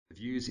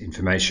views,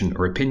 information,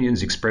 or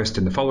opinions expressed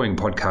in the following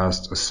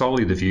podcast are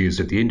solely the views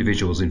of the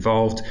individuals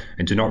involved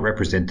and do not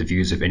represent the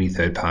views of any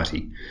third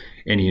party.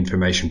 Any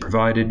information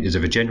provided is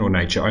of a general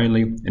nature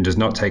only and does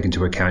not take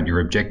into account your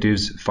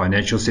objectives,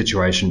 financial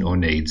situation, or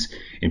needs.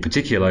 In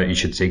particular, you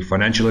should seek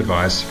financial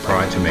advice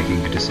prior to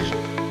making a decision.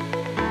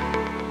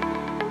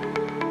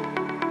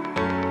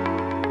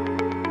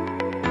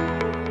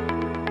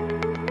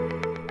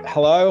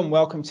 Hello and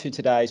welcome to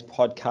today's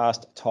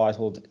podcast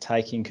titled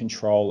Taking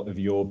Control of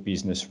Your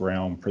Business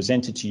Realm,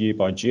 presented to you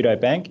by Judo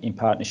Bank in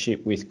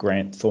partnership with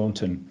Grant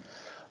Thornton.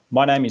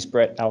 My name is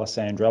Brett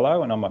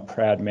Alessandrello and I'm a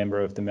proud member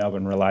of the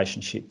Melbourne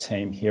Relationship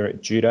team here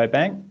at Judo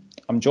Bank.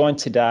 I'm joined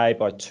today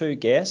by two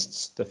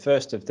guests. The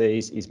first of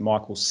these is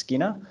Michael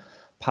Skinner,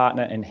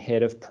 Partner and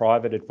Head of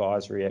Private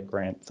Advisory at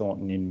Grant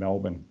Thornton in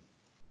Melbourne.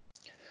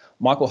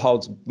 Michael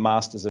holds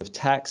Masters of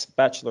Tax,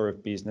 Bachelor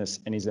of Business,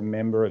 and is a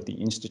member of the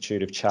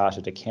Institute of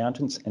Chartered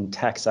Accountants and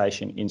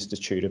Taxation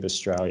Institute of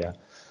Australia.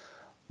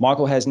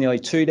 Michael has nearly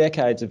 2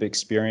 decades of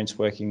experience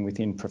working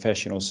within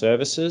professional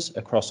services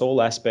across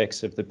all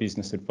aspects of the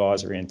business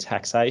advisory and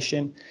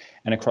taxation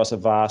and across a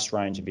vast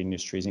range of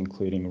industries,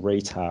 including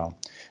retail,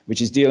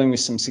 which is dealing with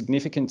some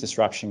significant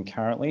disruption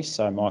currently.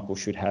 So Michael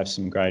should have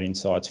some great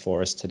insights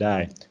for us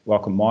today.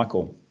 Welcome,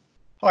 Michael.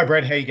 Hi,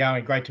 Brett. How are you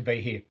going? Great to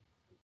be here.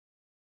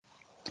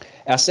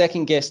 Our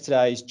second guest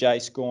today is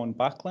Jace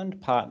Gawn-Buckland,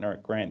 partner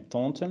at Grant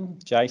Thornton.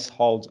 Jace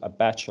holds a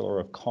Bachelor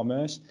of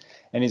Commerce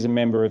and is a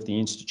member of the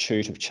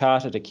Institute of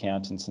Chartered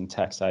Accountants and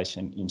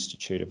Taxation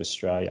Institute of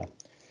Australia.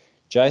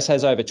 Jace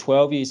has over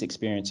 12 years'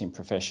 experience in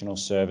professional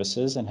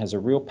services and has a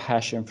real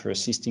passion for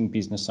assisting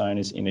business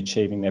owners in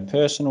achieving their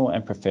personal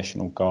and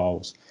professional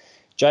goals.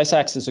 Jace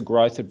acts as a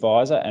growth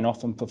advisor and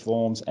often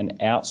performs an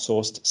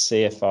outsourced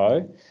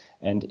CFO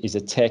and is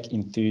a tech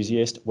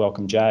enthusiast.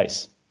 Welcome,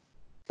 Jace.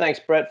 Thanks,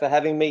 Brett, for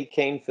having me.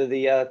 Keen for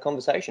the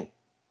conversation.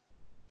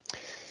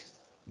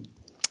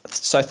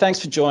 So thanks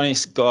for joining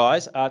us,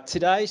 guys.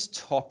 Today's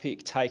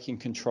topic, taking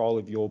control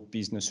of your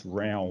business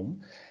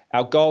realm.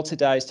 Our goal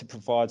today is to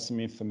provide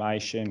some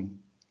information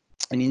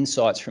and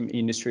insights from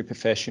industry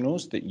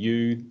professionals that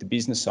you, the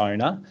business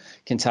owner,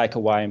 can take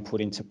away and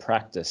put into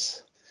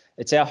practice.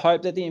 It's our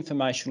hope that the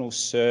information will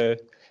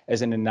serve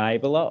as an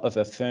enabler of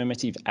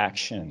affirmative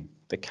action.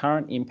 The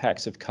current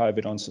impacts of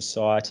COVID on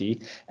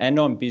society and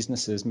on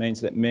businesses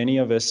means that many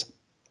of us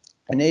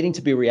are needing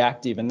to be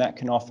reactive, and that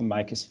can often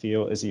make us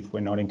feel as if we're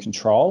not in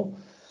control.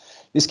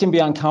 This can be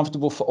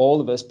uncomfortable for all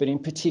of us, but in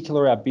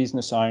particular our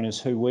business owners,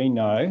 who we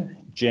know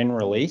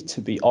generally to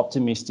be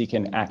optimistic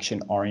and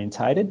action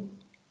orientated.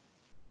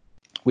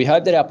 We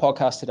hope that our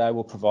podcast today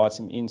will provide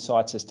some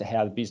insights as to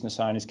how the business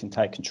owners can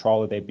take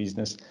control of their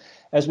business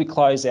as we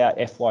close out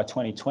FY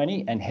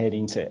 2020 and head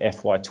into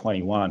FY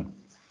 21.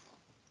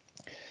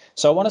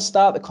 So I want to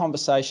start the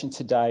conversation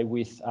today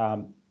with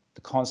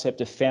the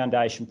concept of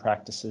foundation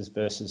practices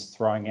versus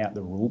throwing out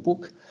the rule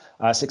book.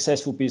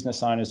 Successful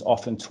business owners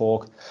often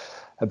talk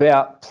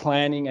about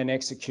planning and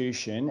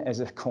execution as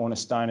a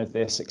cornerstone of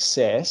their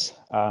success.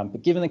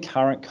 But given the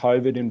current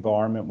COVID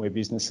environment where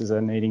businesses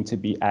are needing to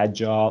be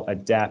agile,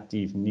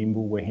 adaptive,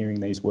 nimble, we're hearing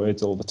these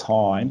words all the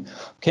time.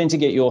 I'm keen to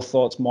get your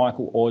thoughts,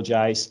 Michael or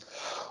Jace,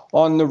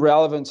 on the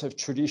relevance of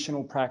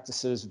traditional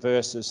practices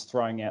versus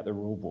throwing out the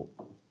rule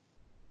book.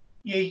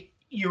 Yeah,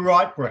 you're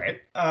right,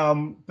 Brett.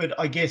 But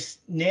I guess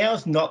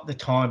now's not the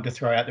time to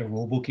throw out the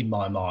rule book in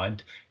my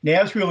mind.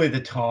 Now's really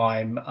the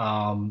time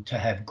to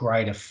have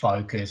greater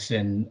focus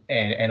and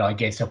I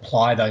guess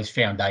apply those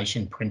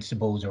foundation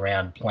principles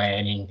around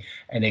planning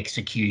and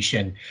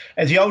execution.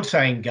 As the old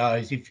saying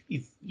goes, if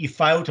you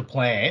fail to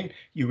plan,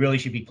 you really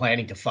should be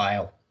planning to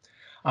fail.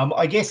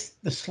 I guess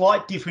the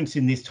slight difference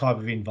in this type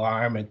of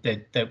environment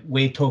that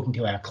we're talking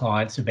to our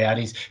clients about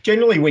is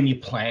generally when you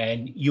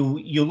plan,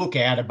 you look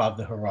out above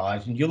the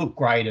horizon, you look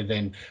greater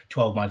than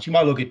 12 months. You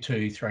might look at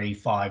 2, 3,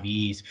 5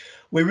 years.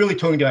 We're really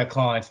talking to our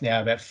clients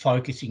now about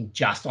focusing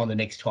just on the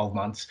next 12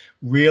 months,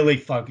 really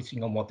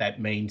focusing on what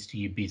that means to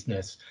your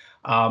business.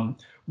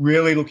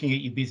 Really looking at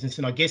your business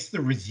and I guess the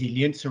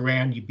resilience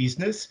around your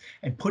business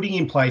and putting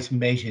in place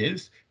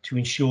measures to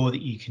ensure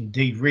that you can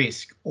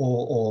de-risk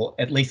or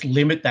at least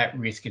limit that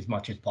risk as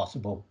much as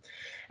possible.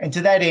 And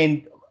to that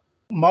end,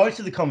 most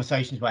of the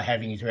conversations we're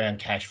having is around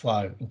cash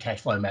flow and cash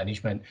flow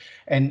management.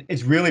 And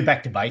it's really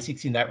back to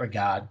basics in that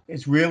regard.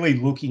 It's really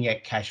looking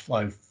at cash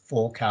flow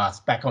forecasts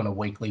back on a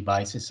weekly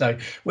basis. So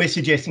we're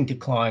suggesting to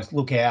clients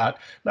look out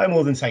no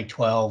more than say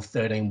 12,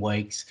 13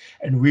 weeks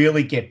and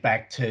really get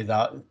back to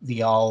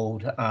the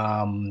old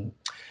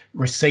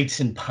receipts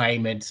and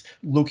payments,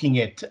 looking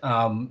at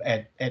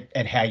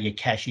how your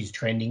cash is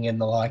trending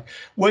and the like.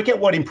 Work out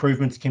what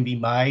improvements can be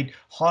made,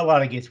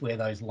 highlight, I guess, where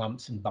those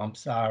lumps and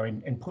bumps are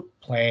and put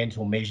plans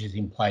or measures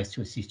in place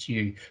to assist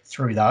you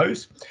through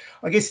those.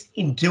 I guess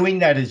in doing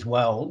that as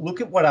well, look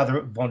at what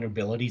other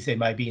vulnerabilities there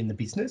may be in the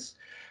business.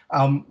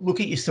 Look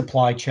at your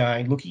supply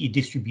chain, look at your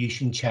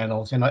distribution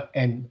channels,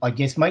 and I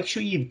guess make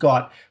sure you've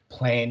got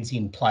plans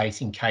in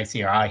place in case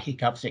there are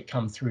hiccups that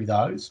come through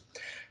those.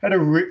 I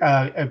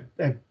had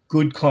a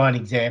good client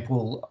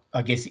example,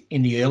 I guess,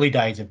 in the early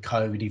days of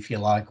COVID, if you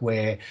like,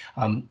 where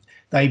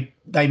they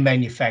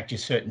manufacture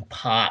certain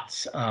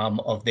parts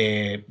of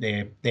their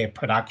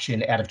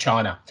production out of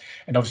China,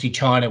 and obviously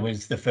China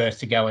was the first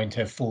to go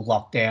into full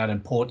lockdown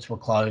and ports were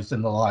closed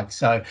and the like.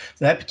 So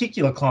that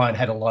particular client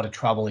had a lot of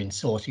trouble in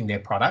sourcing their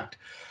product.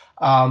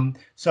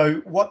 So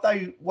what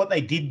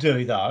they did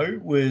do though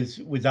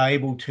was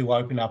able to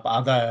open up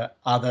other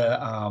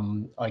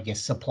I guess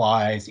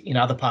suppliers in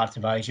other parts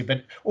of Asia,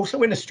 but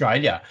also in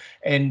Australia.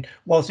 And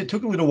whilst it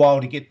took a little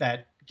while to get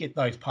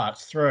those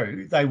parts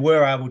through, they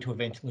were able to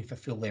eventually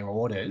fulfill their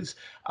orders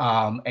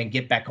and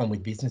get back on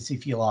with business,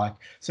 if you like.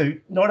 So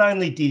not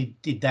only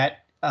did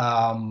that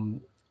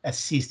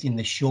assist in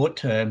the short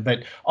term,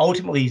 but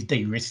ultimately has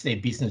de-risked their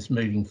business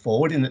moving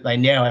forward, in that they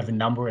now have a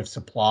number of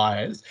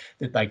suppliers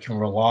that they can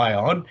rely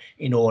on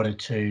in order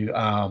to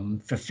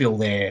fulfill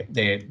their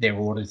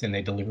orders and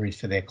their deliveries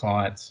for their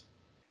clients.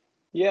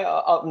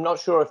 Yeah, I'm not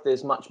sure if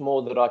there's much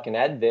more that I can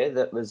add there.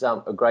 That was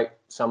a great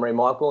summary,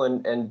 Michael.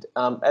 And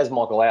as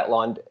Michael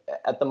outlined,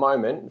 at the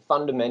moment,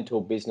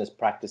 fundamental business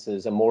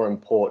practices are more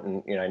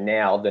important,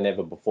 now than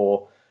ever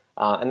before,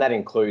 and that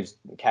includes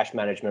cash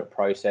management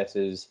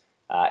processes,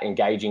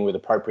 engaging with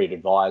appropriate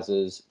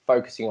advisors,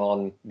 focusing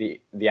on the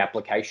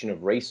application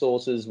of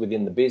resources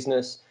within the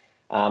business,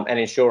 and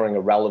ensuring a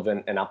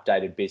relevant and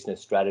updated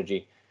business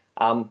strategy.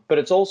 But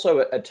it's also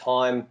a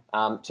time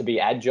to be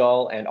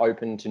agile and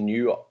open to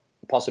new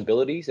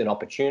possibilities and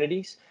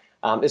opportunities.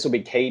 This will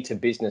be key to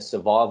business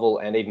survival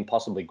and even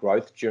possibly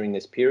growth during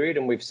this period.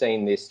 And we've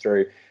seen this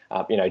through,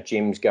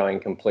 gyms going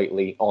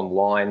completely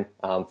online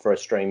for a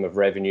stream of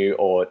revenue,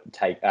 or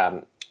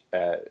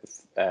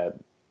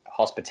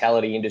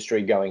hospitality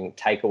industry going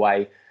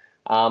takeaway.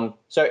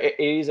 So it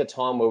is a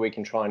time where we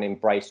can try and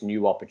embrace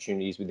new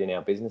opportunities within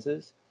our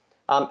businesses.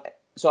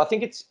 So I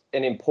think it's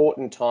an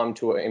important time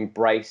to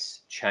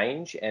embrace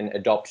change and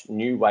adopt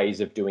new ways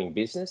of doing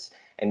business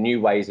and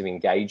new ways of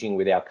engaging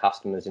with our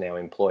customers and our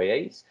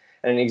employees.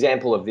 And an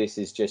example of this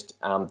is just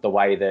the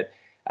way that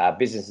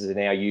businesses are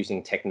now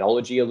using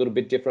technology a little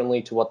bit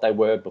differently to what they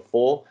were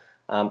before.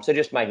 So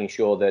just making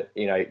sure that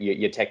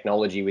your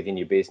technology within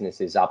your business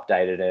is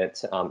updated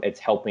and it's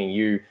helping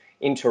you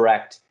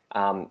interact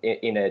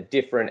in a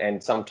different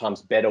and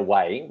sometimes better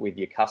way with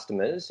your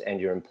customers and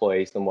your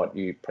employees than what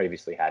you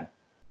previously had.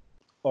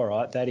 All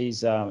right, that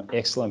is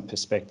excellent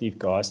perspective,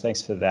 guys.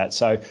 Thanks for that.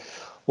 So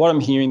what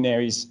I'm hearing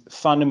there is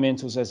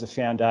fundamentals as a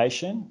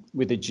foundation,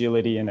 with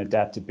agility and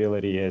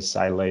adaptability as,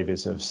 say,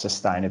 levers of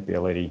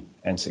sustainability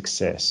and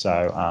success.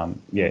 So,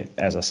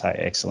 as I say,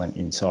 excellent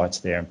insights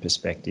there and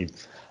perspective.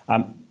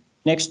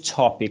 Next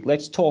topic,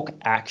 let's talk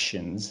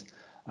actions.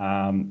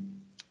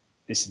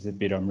 This is the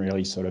bit I'm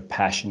really sort of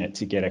passionate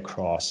to get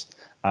across.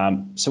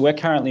 So we're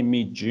currently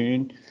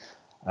mid-June.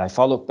 If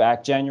I look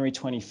back, January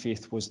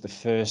 25th was the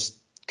first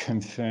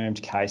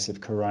confirmed case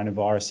of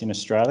coronavirus in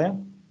Australia.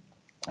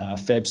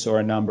 Feb saw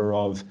a number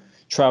of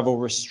travel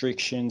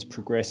restrictions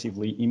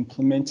progressively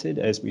implemented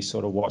as we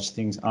sort of watch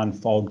things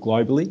unfold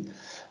globally.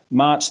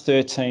 March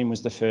 13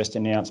 was the first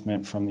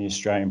announcement from the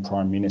Australian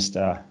Prime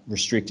Minister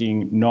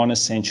restricting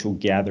non-essential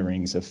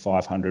gatherings of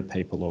 500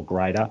 people or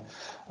greater,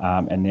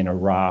 and then a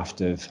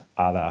raft of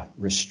other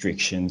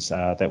restrictions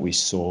that we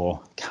saw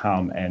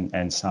come,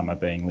 and some are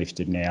being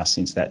lifted now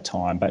since that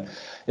time. But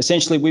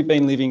essentially, we've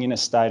been living in a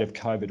state of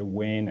COVID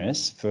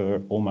awareness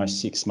for almost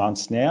 6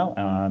 months now,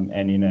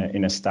 and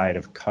in a state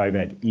of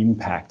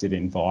COVID-impacted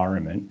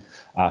environment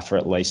for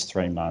at least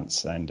 3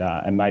 months, and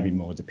maybe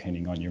more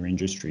depending on your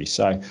industry.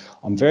 So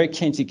I'm very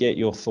keen to get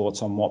your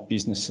thoughts on what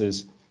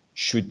businesses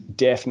should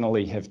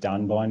definitely have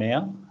done by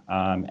now,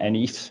 and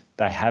if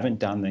they haven't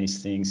done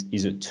these things,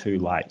 is it too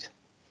late?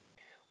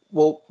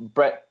 Well,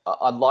 Brett,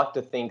 I'd like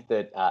to think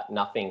that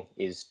nothing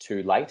is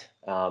too late,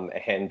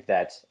 and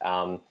that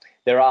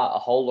there are a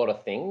whole lot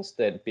of things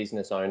that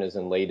business owners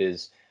and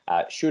leaders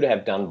should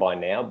have done by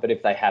now, but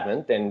if they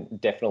haven't, then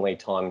definitely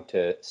time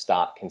to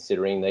start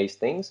considering these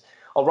things.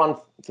 I'll run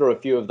through a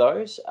few of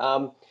those.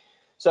 By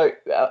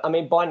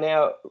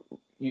now,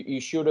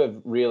 you should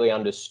have really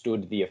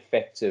understood the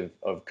effects of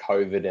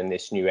COVID and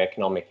this new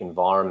economic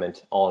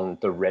environment on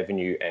the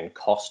revenue and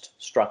cost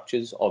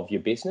structures of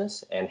your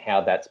business and how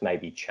that's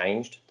maybe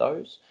changed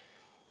those.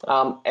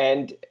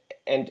 And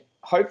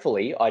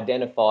hopefully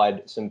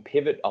identified some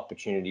pivot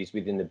opportunities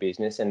within the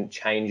business and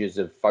changes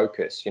of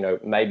focus.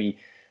 Maybe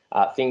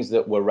things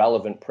that were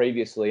relevant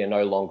previously are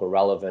no longer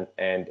relevant,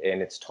 and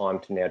it's time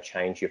to now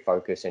change your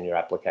focus and your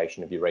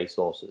application of your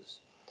resources.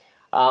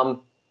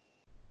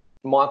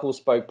 Michael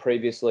spoke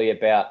previously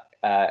about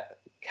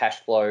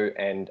cash flow,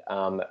 and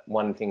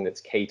one thing that's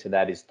key to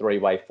that is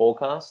three-way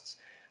forecasts.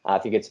 I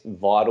think it's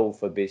vital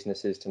for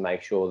businesses to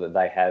make sure that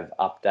they have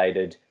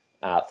updated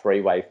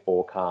three-way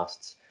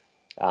forecasts,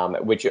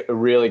 which are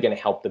really going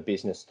to help the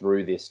business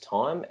through this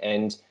time.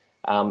 And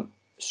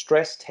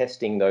stress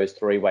testing those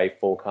three-way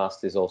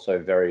forecasts is also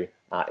very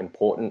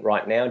important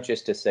right now,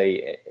 just to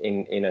see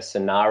in a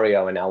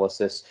scenario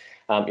analysis,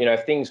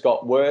 if things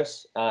got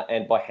worse,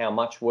 and by how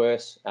much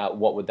worse,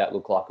 what would that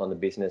look like on the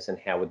business, and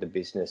how would the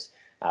business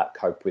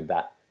cope with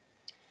that.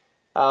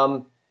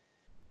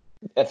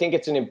 I think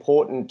it's an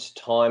important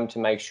time to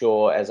make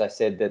sure, as I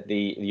said, that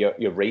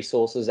your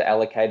resources are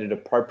allocated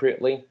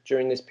appropriately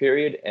during this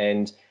period,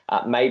 and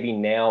maybe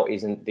now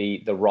isn't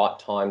the right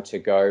time to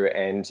go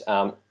and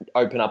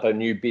open up a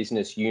new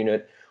business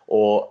unit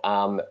or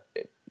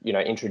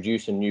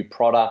introduce a new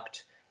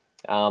product.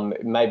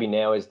 Maybe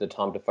now is the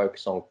time to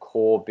focus on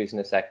core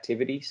business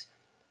activities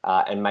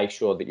and make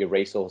sure that your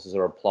resources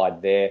are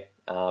applied there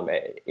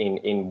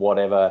in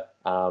whatever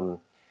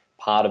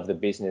part of the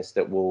business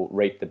that will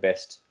reap the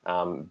best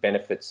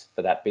benefits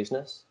for that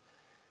business.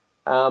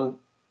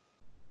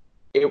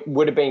 It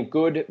would have been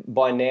good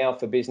by now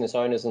for business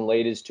owners and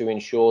leaders to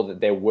ensure that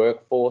their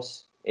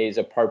workforce is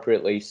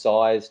appropriately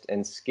sized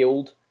and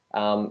skilled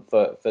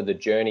for the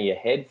journey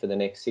ahead for the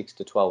next 6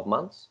 to 12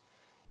 months.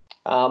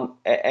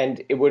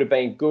 And it would have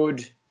been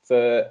good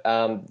for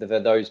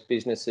those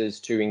businesses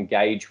to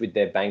engage with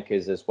their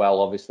bankers as well.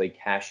 Obviously,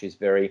 cash is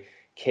very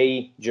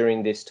key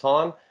during this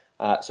time.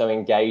 So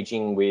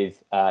engaging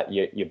with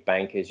your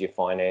bankers, your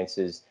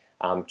finances,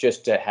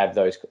 just to have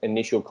those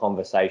initial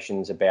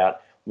conversations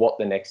about what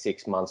the next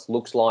 6 months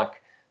looks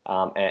like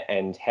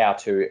and how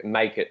to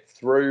make it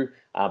through,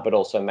 but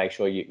also make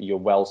sure you're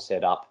well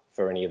set up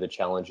for any of the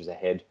challenges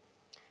ahead.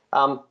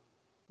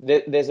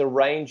 There's a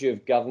range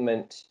of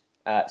government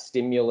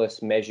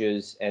stimulus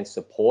measures and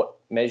support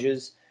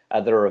measures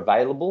that are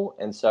available.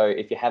 And so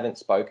if you haven't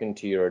spoken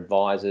to your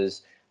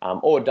advisors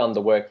or done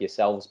the work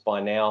yourselves by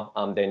now,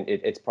 then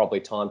it's probably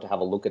time to have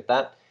a look at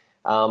that.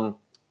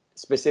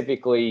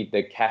 Specifically,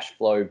 the cash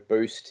flow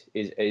boost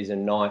is a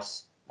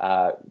nice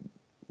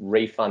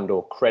refund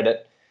or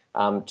credit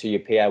to your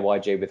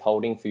PAYG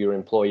withholding for your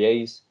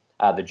employees.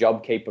 The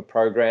JobKeeper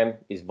program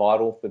is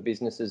vital for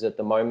businesses at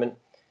the moment.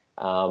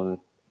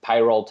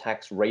 Payroll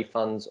tax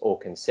refunds or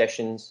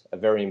concessions are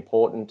very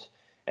important,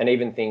 and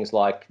even things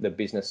like the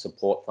Business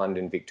Support Fund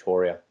in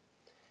Victoria.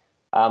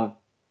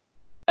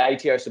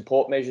 ATO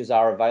support measures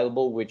are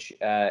available, which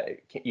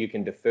you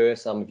can defer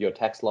some of your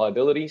tax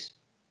liabilities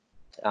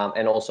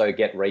and also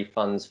get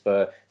refunds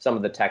for some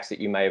of the tax that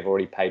you may have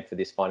already paid for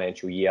this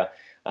financial year.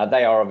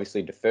 They are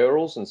obviously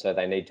deferrals, and so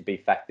they need to be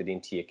factored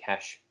into your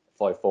cash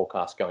flow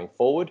forecast going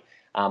forward,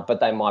 but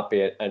they might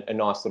be a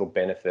nice little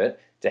benefit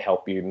to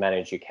help you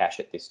manage your cash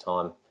at this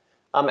time.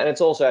 And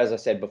it's also, as I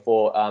said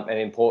before, an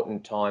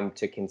important time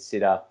to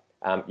consider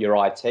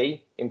your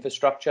IT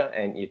infrastructure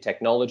and your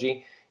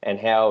technology and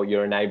how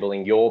you're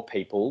enabling your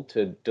people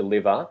to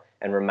deliver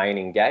and remain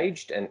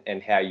engaged,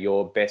 and how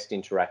you're best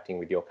interacting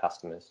with your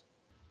customers.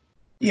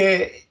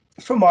 Yeah,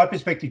 from my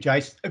perspective,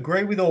 Jace,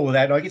 agree with all of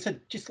that. I guess I'd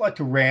just like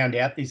to round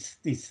out this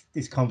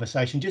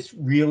conversation just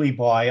really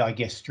by, I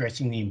guess,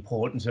 stressing the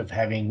importance of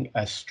having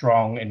a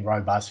strong and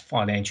robust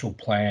financial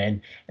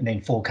plan and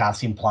then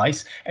forecasts in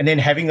place, and then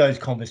having those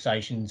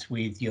conversations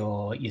with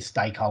your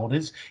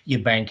stakeholders, your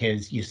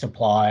bankers, your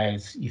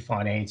suppliers, your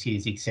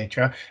financiers,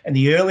 etc. And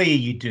the earlier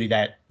you do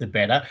that, the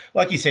better.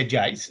 Like you said,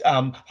 Jace,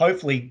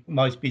 hopefully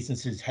most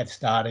businesses have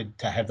started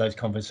to have those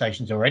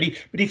conversations already,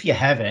 but if you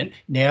haven't,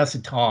 now's the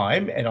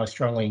time, and I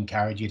strongly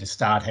encourage you to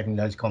start having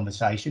those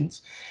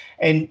conversations.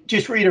 And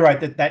just reiterate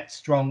that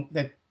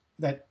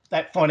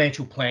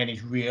financial plan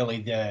is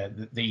really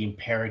the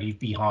imperative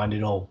behind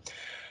it all.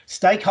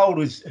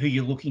 Stakeholders who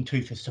you're looking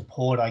to for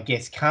support, I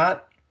guess, can't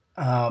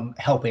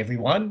help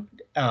everyone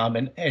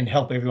and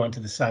help everyone to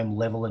the same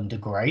level and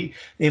degree.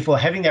 Therefore,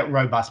 having that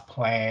robust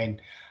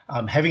plan,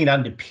 having it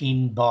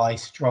underpinned by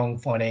strong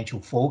financial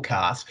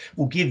forecasts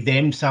will give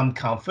them some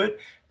comfort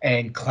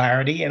and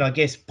clarity, and I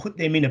guess put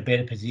them in a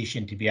better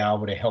position to be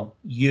able to help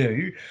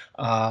you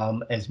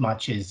as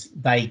much as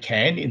they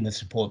can in the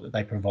support that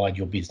they provide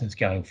your business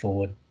going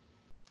forward.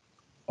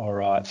 All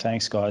right,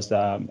 thanks guys.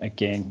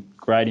 Again,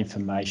 great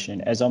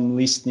information. As I'm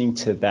listening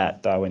to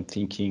that though and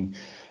thinking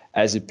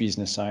as a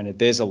business owner,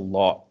 there's a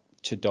lot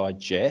to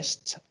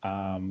digest,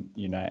 and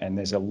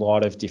there's a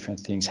lot of different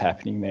things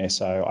happening there.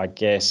 So I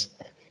guess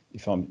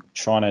if I'm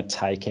trying to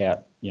take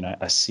out,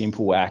 a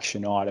simple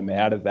action item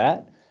out of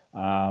that,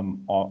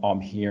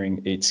 I'm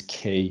hearing it's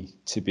key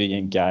to be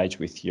engaged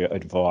with your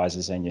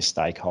advisors and your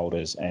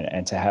stakeholders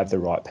and to have the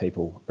right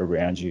people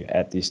around you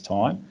at this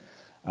time.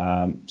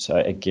 So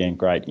again,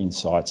 great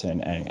insights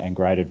and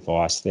great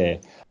advice there.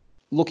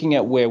 Looking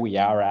at where we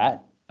are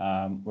at,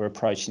 we're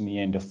approaching the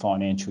end of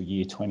financial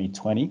year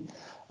 2020.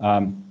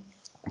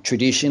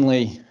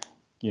 Traditionally,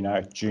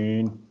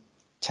 June,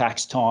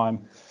 tax time,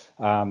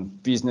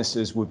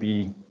 businesses would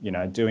be,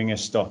 doing a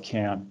stock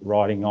count,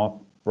 writing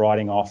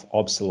off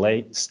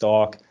obsolete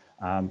stock,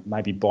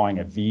 maybe buying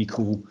a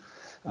vehicle.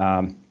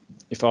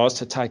 If I was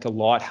to take a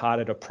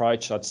light-hearted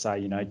approach, I'd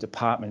say,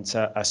 departments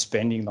are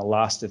spending the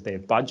last of their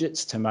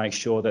budgets to make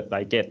sure that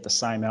they get the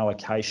same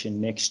allocation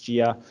next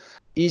year.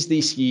 Is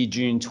this year,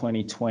 June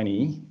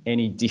 2020,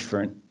 any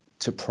different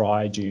to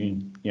prior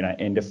June,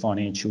 end of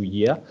financial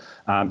year?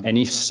 And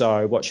if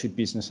so, what should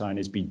business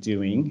owners be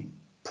doing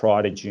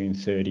prior to June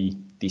 30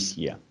 this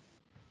year?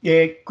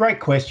 Yeah, great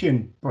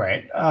question,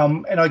 Brett.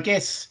 And I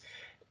guess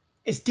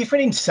It's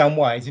different in some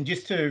ways. And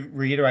just to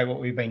reiterate what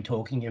we've been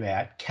talking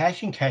about,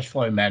 cash and cash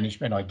flow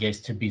management, I guess,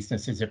 to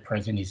businesses at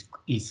present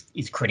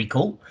is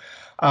critical.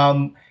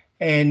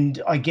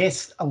 And I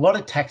guess a lot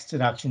of tax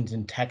deductions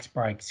and tax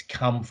breaks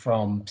come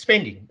from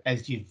spending,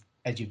 as you've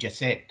just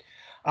said.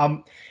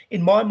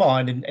 In my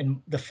mind,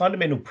 and the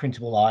fundamental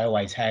principle I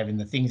always have, and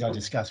the things I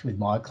discuss with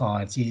my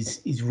clients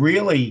is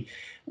really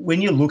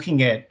when you're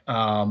looking at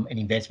an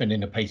investment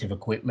in a piece of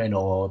equipment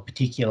or a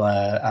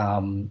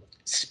particular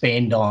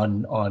spend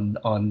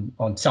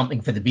on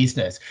something for the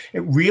business,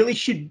 it really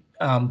should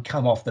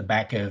come off the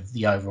back of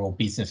the overall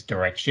business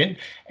direction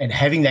and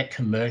having that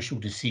commercial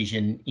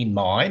decision in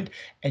mind,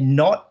 and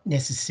not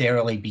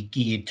necessarily be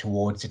geared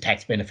towards the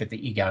tax benefit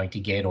that you're going to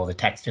get or the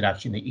tax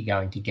deduction that you're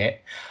going to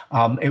get.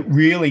 It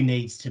really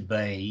needs to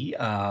be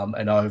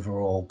an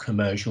overall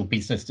commercial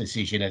business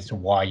decision as to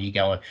why you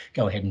go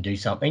ahead and do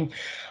something.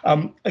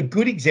 A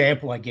good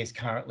example, I guess,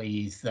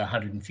 currently is the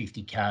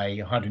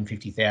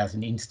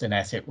 150,000 instant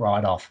asset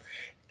write-off.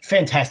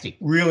 Fantastic,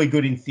 really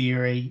good in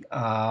theory,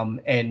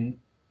 and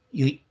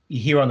you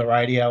hear on the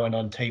radio and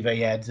on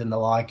TV ads and the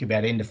like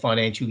about end of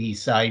financial year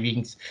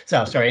savings.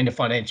 End of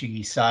financial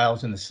year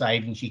sales and the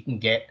savings you can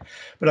get.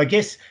 But I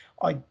guess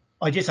I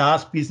just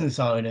ask business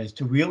owners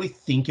to really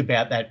think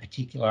about that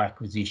particular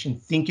acquisition.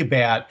 Think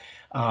about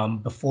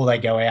before they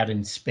go out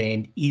and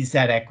spend, is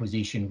that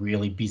acquisition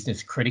really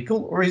business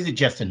critical, or is it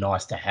just a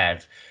nice to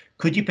have?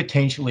 Could you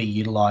potentially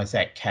utilise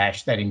that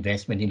cash, that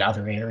investment in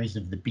other areas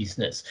of the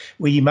business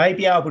where you may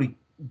be able to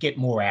get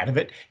more out of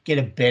it, get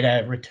a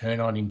better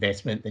return on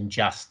investment than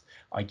just,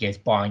 I guess,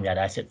 buying that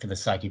asset for the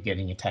sake of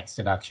getting a tax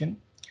deduction?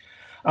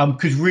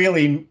 Because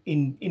really,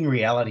 in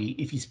reality,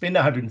 if you spend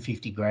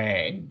 150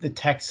 grand, the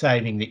tax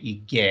saving that you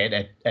get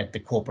at the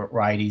corporate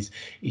rate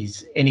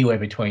is anywhere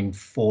between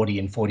 40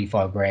 and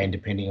 45 grand,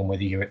 depending on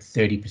whether you're at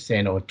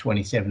 30% or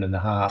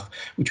 27.5,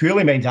 which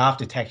really means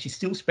after tax, you're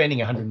still spending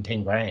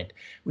 110 grand,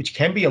 which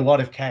can be a lot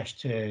of cash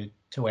to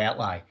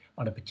outlay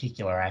on a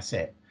particular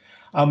asset.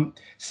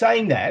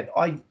 Saying that,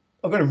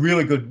 I've got a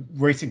really good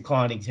recent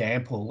client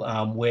example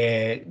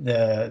where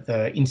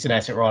the instant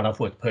asset write-off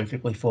worked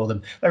perfectly for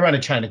them. They run a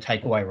chain of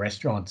takeaway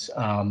restaurants,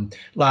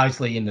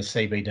 largely in the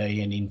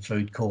CBD and in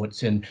food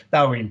courts, and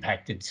they were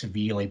impacted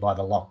severely by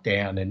the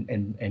lockdown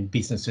and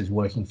businesses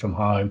working from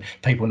home,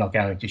 people not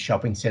going to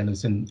shopping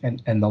centres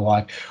and the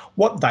like.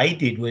 What they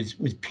did was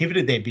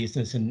pivoted their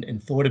business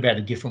and thought about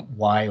a different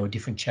way or a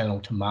different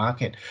channel to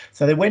market.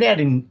 So they went out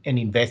and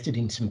invested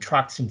in some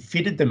trucks and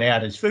fitted them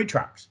out as food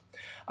trucks.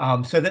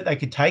 So that they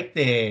could take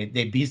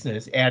their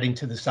business out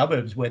into the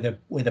suburbs where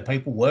the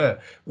people were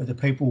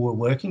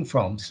working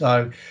from.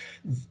 So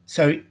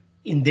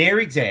in their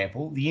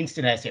example, the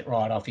instant asset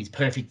write-off is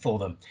perfect for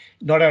them.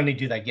 Not only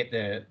do they get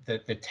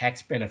the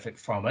tax benefit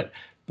from it,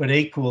 but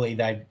equally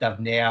they've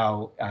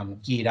now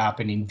geared up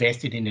and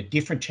invested in a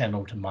different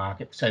channel to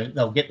market, so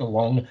they'll get the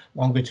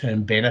longer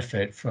term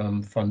benefit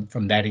from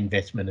that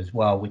investment as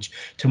well, which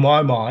to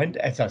my mind,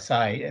 as I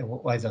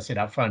said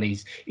up front,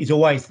 is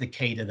always the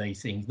key to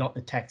these things, not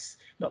the tax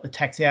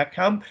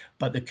outcome,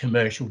 but the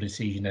commercial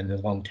decision and the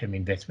long-term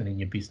investment in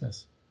your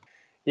business.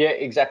 Yeah,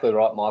 exactly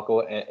right,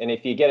 Michael. And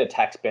if you get a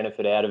tax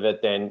benefit out of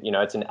it, then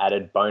it's an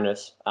added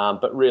bonus.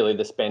 But really,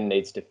 the spend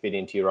needs to fit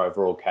into your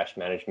overall cash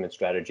management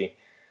strategy.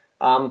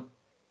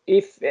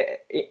 If,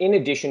 in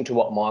addition to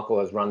what Michael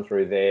has run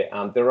through there,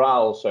 there are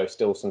also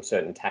still some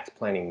certain tax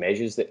planning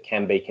measures that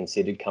can be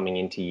considered coming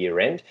into year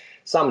end.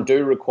 Some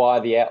do require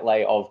the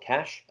outlay of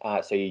cash,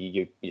 so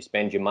you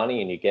spend your money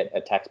and you get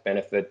a tax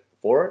benefit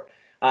for it.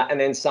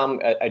 And then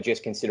some are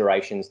just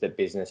considerations that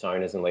business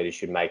owners and leaders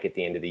should make at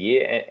the end of the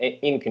year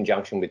in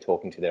conjunction with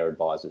talking to their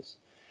advisors.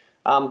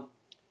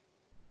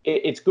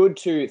 It's good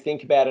to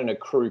think about and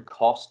accrue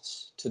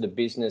costs to the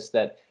business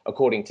that,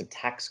 according to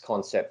tax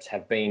concepts,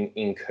 have been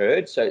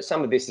incurred. So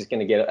some of this is going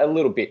to get a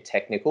little bit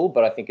technical,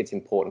 but I think it's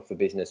important for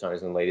business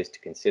owners and leaders to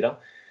consider.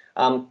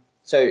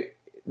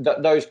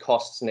 Those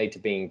costs need to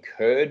be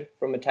incurred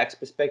from a tax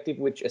perspective,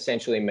 which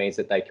essentially means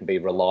that they can be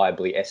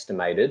reliably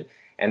estimated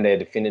and they're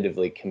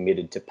definitively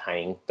committed to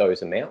paying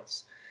those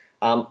amounts.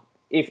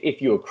 If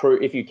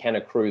you can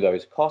accrue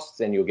those costs,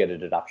 then you'll get a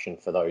deduction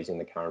for those in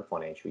the current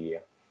financial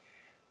year.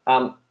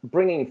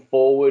 Bringing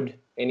forward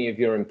any of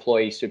your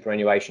employee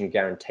superannuation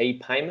guarantee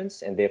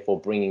payments and therefore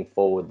bringing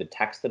forward the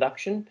tax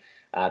deduction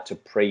to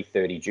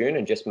pre-30 June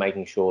and just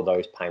making sure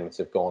those payments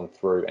have gone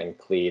through and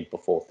cleared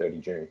before 30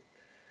 June.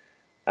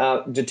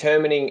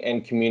 Determining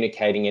and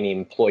communicating any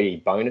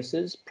employee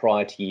bonuses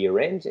prior to year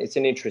end. It's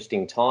an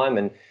interesting time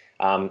and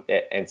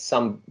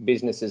some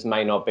businesses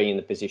may not be in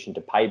the position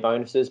to pay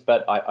bonuses,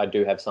 but I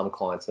do have some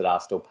clients that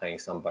are still paying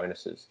some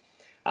bonuses.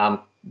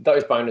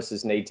 Those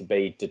bonuses need to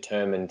be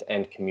determined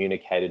and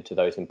communicated to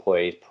those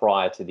employees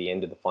prior to the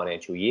end of the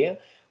financial year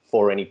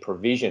for any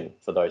provision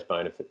for those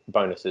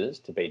bonuses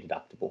to be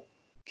deductible.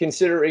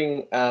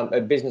 Considering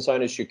business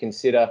owners should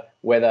consider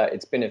whether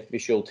it's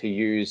beneficial to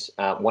use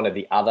one of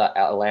the other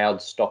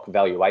allowed stock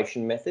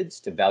valuation methods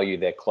to value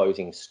their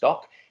closing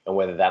stock and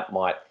whether that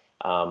might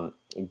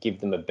give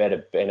them a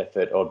better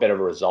benefit or a better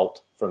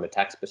result from a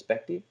tax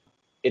perspective.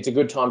 It's a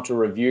good time to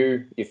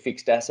review your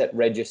fixed asset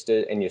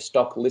register and your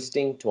stock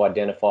listing to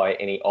identify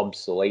any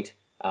obsolete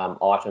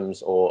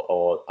items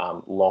or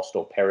lost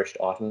or perished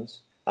items.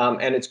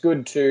 And it's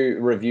good to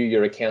review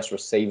your accounts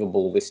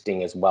receivable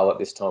listing as well at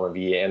this time of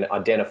year and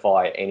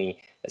identify any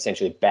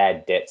essentially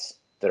bad debts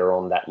that are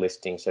on that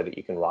listing so that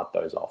you can write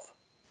those off.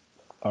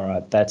 All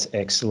right, that's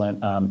excellent.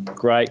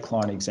 Great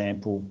client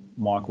example,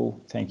 Michael.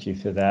 Thank you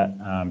for that.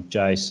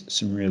 Jace,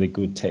 some really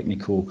good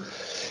technical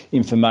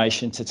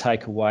information to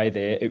take away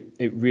there.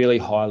 It really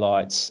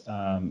highlights,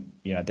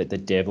 that the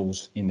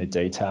devil's in the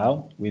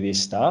detail with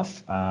this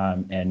stuff,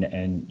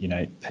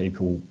 and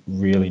people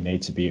really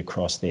need to be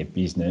across their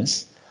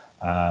business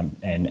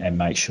and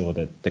make sure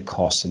that the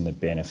costs and the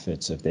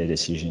benefits of their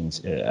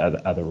decisions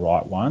are the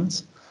right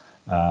ones.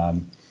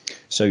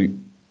 So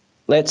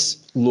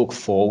let's look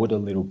forward a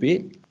little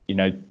bit.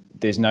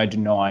 There's no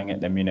denying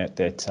at the minute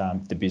that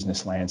the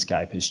business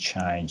landscape has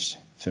changed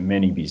for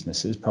many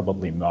businesses,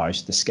 probably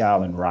most. The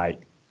scale and rate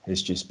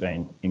has just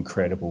been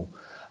incredible.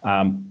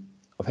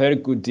 I've heard a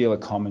good deal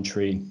of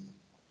commentary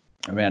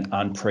around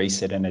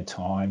unprecedented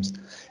times,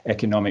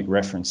 economic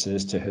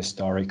references to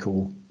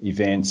historical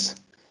events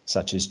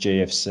such as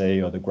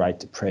GFC or the Great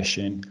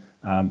Depression.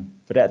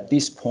 But at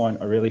this point,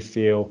 I really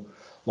feel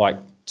like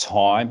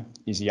time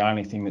is the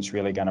only thing that's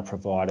really going to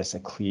provide us a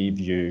clear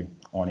view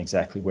on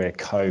exactly where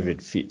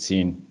COVID fits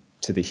in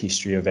to the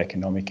history of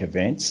economic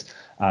events.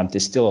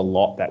 There's still a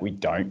lot that we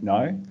don't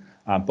know,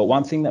 but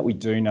one thing that we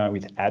do know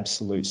with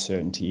absolute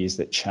certainty is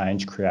that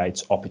change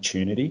creates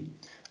opportunity.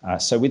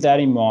 So with that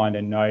in mind,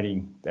 and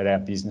noting that our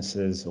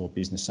businesses or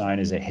business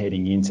owners are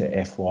heading into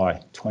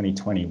FY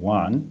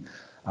 2021,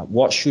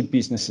 what should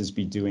businesses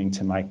be doing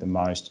to make the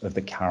most of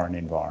the current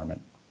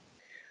environment?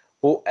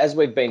 Well, as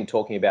we've been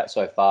talking about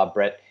so far,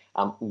 Brett,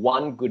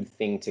 one good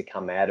thing to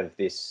come out of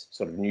this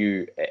sort of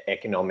new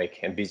economic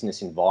and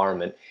business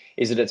environment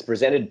is that it's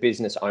presented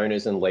business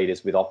owners and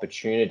leaders with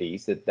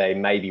opportunities that they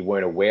maybe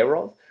weren't aware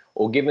of,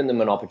 or given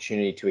them an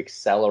opportunity to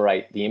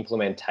accelerate the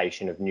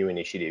implementation of new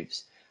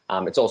initiatives.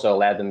 It's also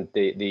allowed them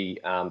the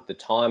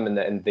time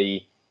and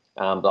the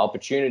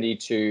opportunity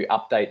to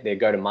update their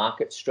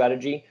go-to-market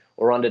strategy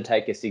or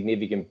undertake a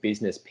significant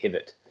business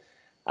pivot.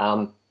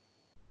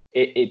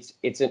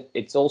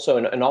 It's also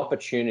an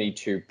opportunity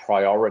to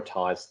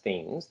prioritise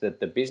things that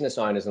the business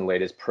owners and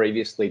leaders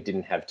previously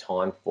didn't have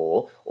time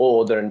for,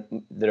 or that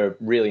are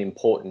really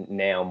important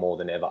now more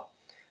than ever.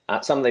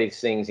 Some of these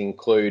things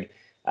include,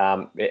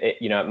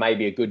 it may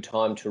be a good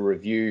time to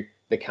review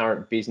the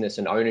current business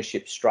and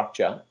ownership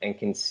structure and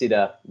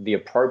consider the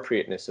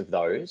appropriateness of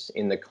those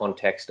in the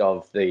context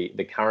of the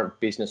current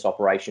business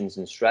operations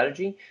and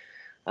strategy,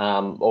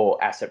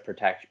 or asset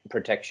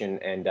protection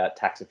and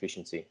tax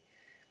efficiency.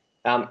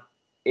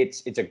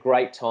 It's a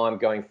great time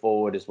going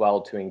forward as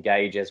well to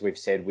engage, as we've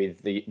said,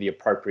 with the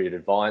appropriate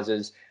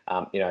advisors.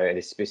 And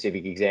a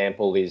specific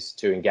example is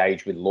to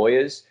engage with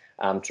lawyers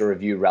to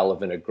review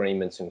relevant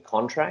agreements and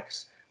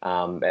contracts.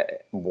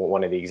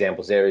 One of the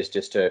examples there is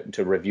just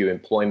to review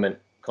employment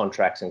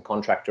contracts and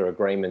contractor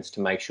agreements to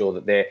make sure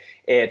that they're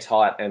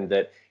airtight and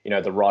that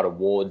the right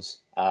awards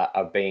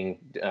are being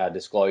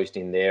disclosed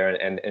in there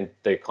and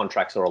the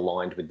contracts are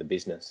aligned with the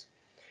business.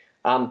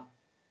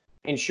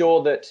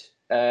 Ensure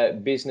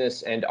that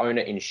business and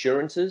owner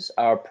insurances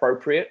are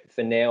appropriate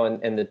for now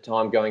and the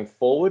time going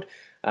forward.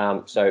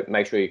 So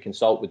make sure you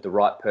consult with the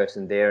right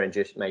person there and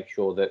just make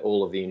sure that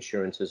all of the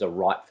insurances are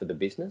right for the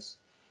business.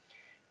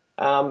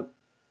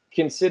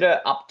 Consider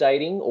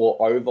updating or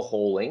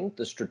overhauling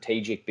the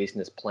strategic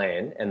business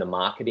plan and the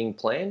marketing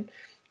plan.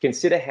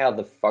 Consider how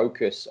the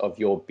focus of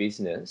your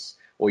business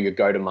or your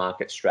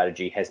go-to-market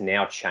strategy has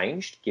now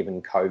changed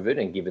given COVID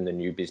and given the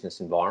new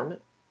business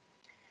environment.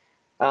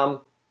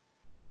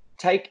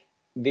 Take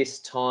this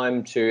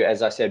time to,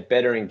 as I said,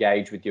 better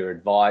engage with your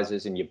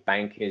advisors and your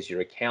bankers,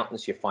 your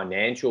accountants, your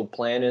financial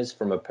planners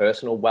from a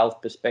personal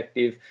wealth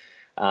perspective,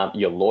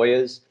 your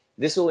lawyers.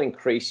 This will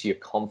increase your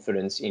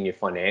confidence in your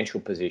financial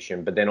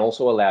position, but then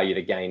also allow you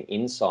to gain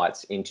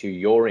insights into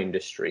your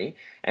industry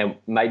and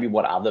maybe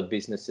what other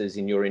businesses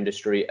in your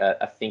industry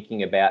are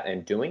thinking about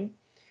and doing.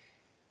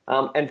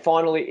 And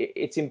finally,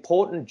 it's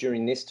important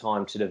during this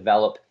time to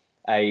develop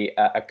a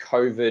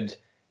COVID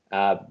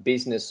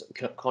business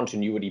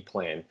continuity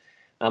plan.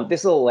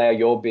 This will allow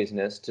your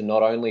business to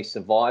not only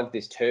survive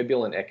this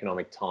turbulent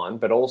economic time,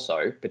 but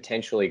also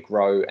potentially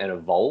grow and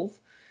evolve.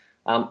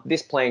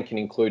 This plan can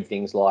include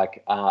things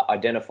like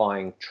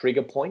identifying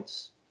trigger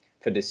points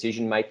for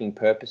decision-making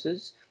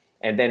purposes,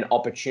 and then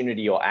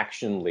opportunity or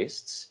action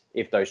lists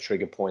if those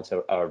trigger points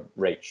are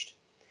reached.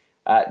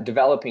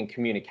 Developing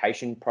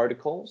communication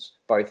protocols,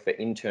 both for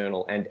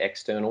internal and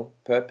external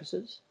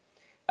purposes.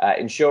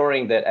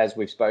 Ensuring that, as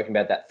we've spoken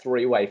about, that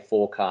three-way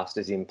forecast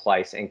is in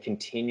place and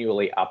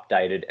continually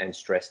updated and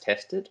stress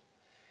tested.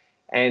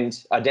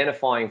 And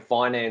identifying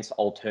finance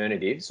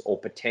alternatives or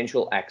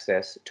potential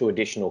access to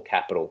additional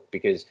capital,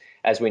 because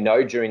as we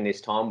know during this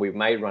time, we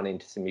may run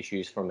into some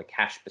issues from a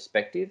cash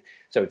perspective.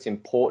 So it's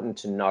important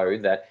to know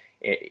that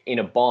in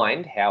a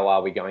bind, how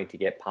are we going to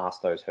get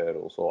past those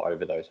hurdles or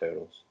over those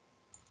hurdles?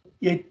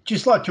 Yeah,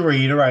 just like to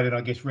reiterate and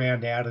I guess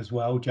round out as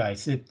well,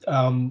 Jace,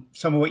 that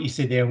some of what you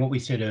said there and what we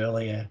said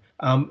earlier,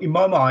 in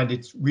my mind,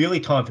 it's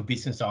really time for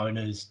business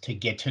owners to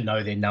get to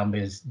know their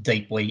numbers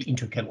deeply,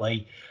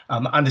 intricately,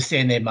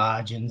 understand their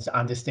margins,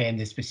 understand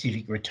their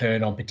specific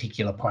return on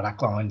particular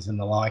product lines and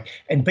the like,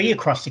 and be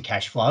across the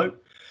cash flow.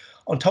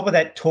 On top of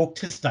that, talk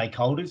to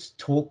stakeholders,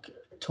 talk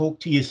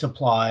to your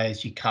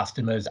suppliers, your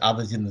customers,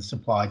 others in the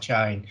supply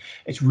chain.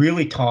 It's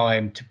really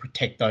time to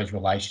protect those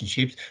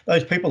relationships.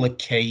 Those people are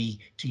key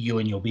to you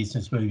and your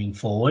business moving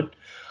forward.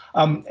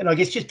 And I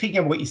guess just picking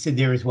up what you said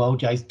there as well,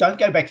 Jace, don't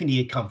go back into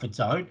your comfort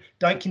zone.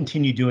 Don't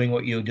continue doing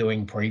what you were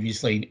doing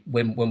previously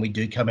when we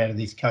do come out of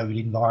this COVID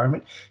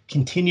environment.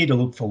 Continue to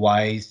look for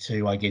ways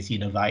to, I guess,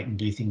 innovate and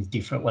do things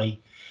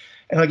differently.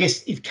 And I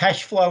guess if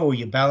cash flow or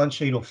your balance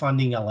sheet or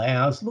funding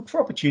allows, look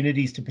for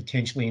opportunities to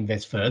potentially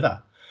invest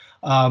further.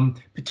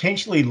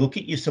 Potentially look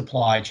at your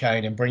supply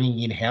chain and bringing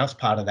in-house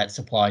part of that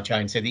supply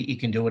chain so that you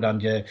can do it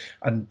under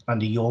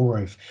your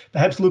roof.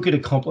 Perhaps look at a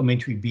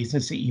complementary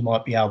business that you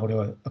might be able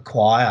to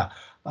acquire.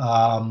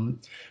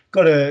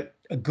 Got a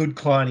good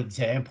client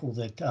example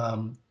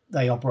that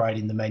they operate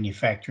in the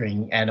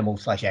manufacturing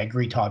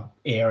animal/agri type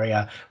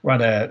area,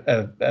 run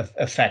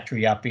a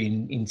factory up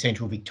in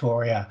central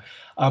Victoria.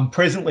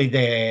 Presently,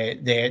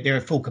 they're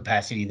at full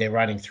capacity. They're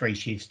running 3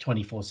 shifts,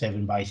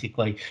 24/7,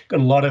 basically. Got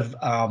a lot of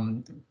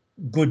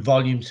good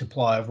volume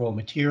supply of raw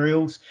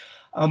materials,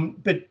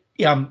 but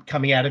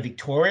coming out of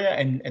Victoria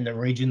and the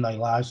region they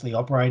largely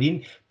operate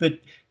in, but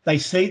they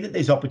see that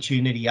there's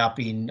opportunity up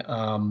in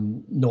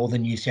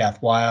northern New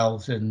South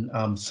Wales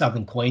and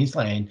southern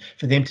Queensland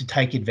for them to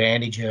take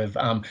advantage of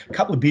a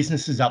couple of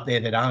businesses up there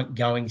that aren't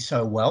going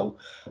so well.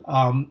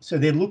 So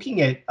they're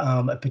looking at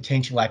a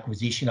potential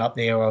acquisition up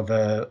there of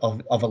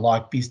a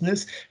like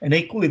business, and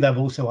equally they've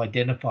also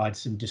identified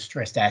some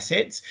distressed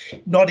assets,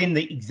 not in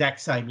the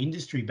exact same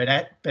industry, but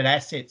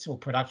assets or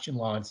production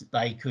lines that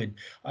they could,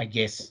 I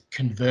guess,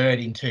 convert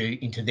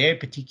into their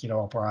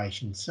particular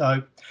operations.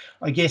 So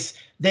I guess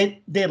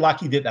they're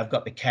lucky that they've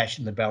got the cash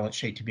and the balance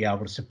sheet to be able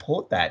to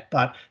support that.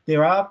 But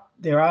there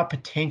are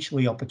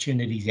potentially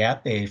opportunities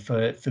out there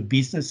for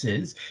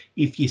businesses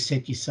if you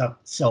set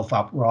yourself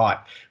up right,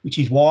 which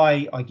is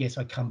why I guess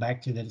I come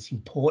back to that it's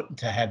important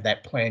to have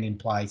that plan in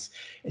place.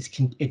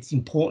 It's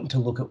important to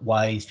look at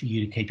ways for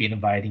you to keep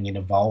innovating and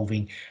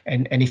evolving.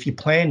 And if your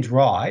plan's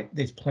right,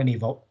 there's plenty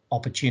of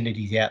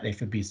opportunities out there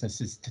for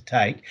businesses to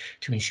take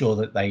to ensure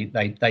that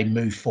they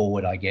move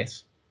forward, I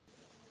guess.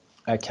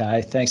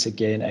 Okay, thanks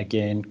again.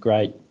 Again,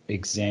 great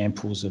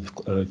examples of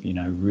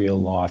real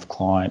life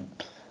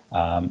client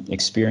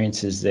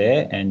experiences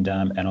there, and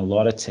a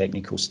lot of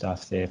technical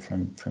stuff there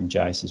from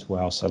Jace as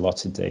well. So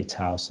lots of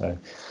detail. So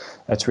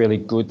that's really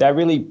good. That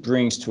really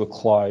brings to a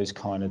close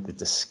kind of the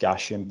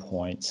discussion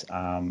points.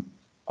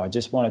 I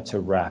just wanted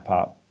to wrap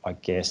up, I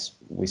guess,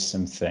 with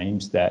some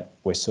themes that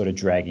we're sort of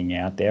dragging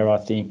out there. I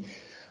think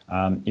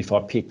if I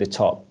pick the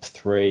top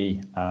 3,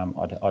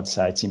 I'd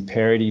say it's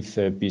imperative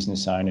for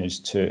business owners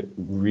to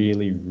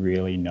really,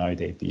 really know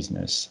their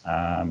business,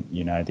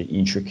 the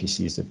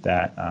intricacies of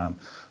that.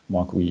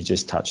 Michael, you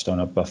just touched on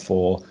it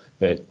before,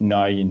 but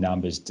know your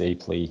numbers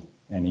deeply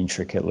and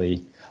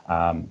intricately,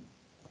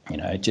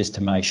 just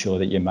to make sure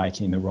that you're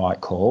making the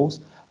right calls.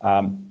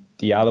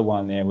 The other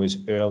one there was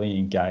early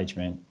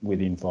engagement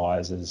with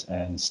advisors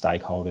and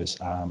stakeholders.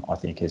 I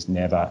think has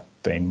never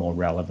been more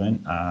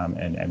relevant,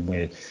 and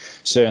we're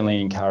certainly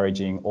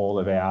encouraging all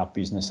of our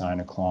business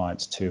owner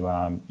clients to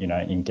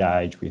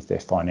engage with their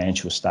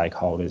financial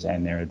stakeholders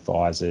and their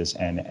advisors,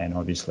 and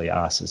obviously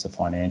us as a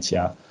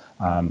financier,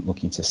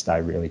 looking to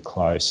stay really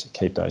close,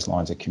 keep those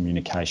lines of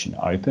communication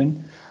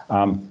open.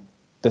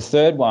 The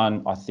third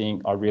one I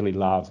think I really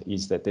love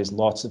is that there's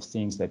lots of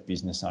things that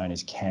business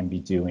owners can be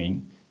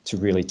doing to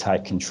really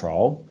take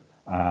control,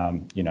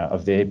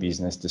 of their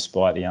business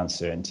despite the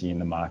uncertainty in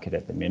the market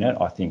at the minute.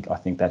 I think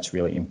that's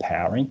really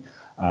empowering.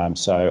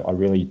 So I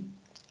really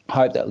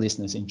hope that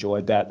listeners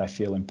enjoyed that. They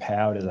feel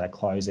empowered as they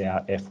close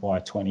out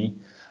FY20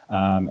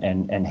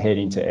 and head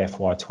into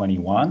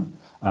FY21.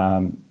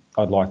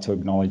 I'd like to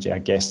acknowledge our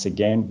guests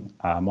again.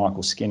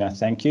 Michael Skinner,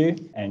 thank you.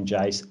 And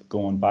Jace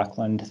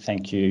Gawn-Buckland,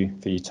 thank you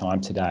for your time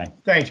today.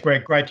 Thanks,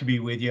 Brett. Great to be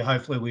with you.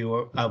 Hopefully we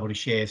were able to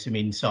share some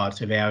insights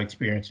of our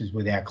experiences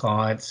with our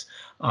clients,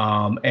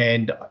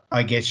 and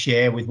I guess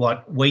share with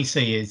what we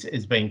see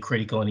as being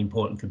critical and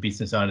important for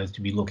business owners to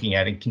be looking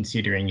at and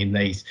considering in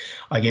these,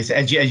 I guess,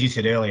 as you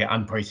said earlier,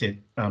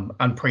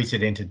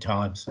 unprecedented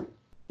times.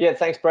 Yeah,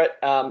 thanks, Brett.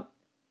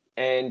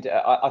 And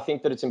I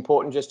think that it's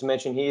important just to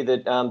mention here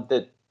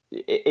that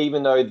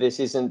even though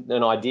this isn't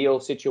an ideal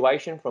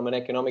situation from an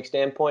economic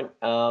standpoint,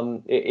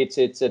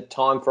 it's a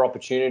time for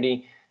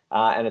opportunity,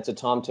 and it's a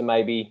time to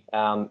maybe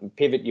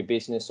pivot your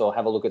business or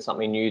have a look at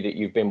something new that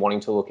you've been wanting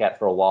to look at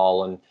for a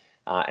while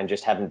and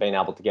just haven't been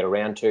able to get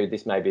around to.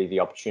 This may be the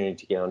opportunity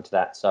to get onto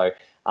that. So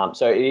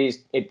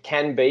it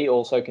can be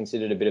also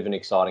considered a bit of an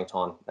exciting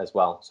time as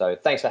well. So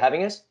thanks for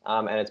having us,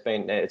 and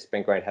it's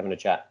been great having a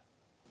chat.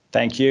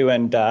 Thank you,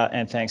 and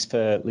thanks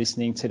for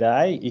listening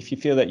today. If you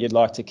feel that you'd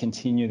like to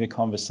continue the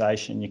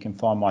conversation, you can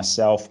find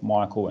myself,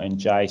 Michael and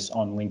Jace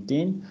on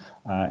LinkedIn.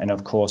 And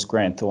of course,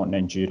 Grant Thornton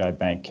and Judo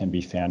Bank can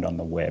be found on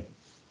the web.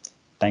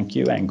 Thank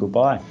you and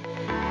goodbye.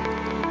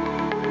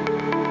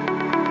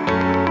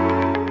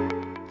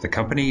 The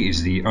company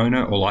is the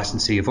owner or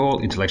licensee of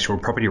all intellectual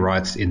property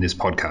rights in this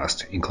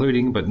podcast,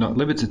 including but not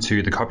limited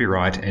to the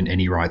copyright and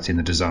any rights in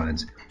the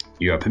designs.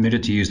 You are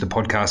permitted to use the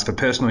podcast for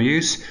personal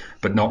use,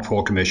 but not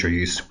for commercial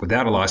use,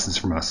 without a license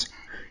from us.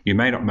 You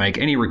may not make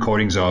any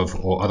recordings of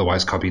or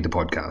otherwise copy the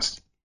podcast.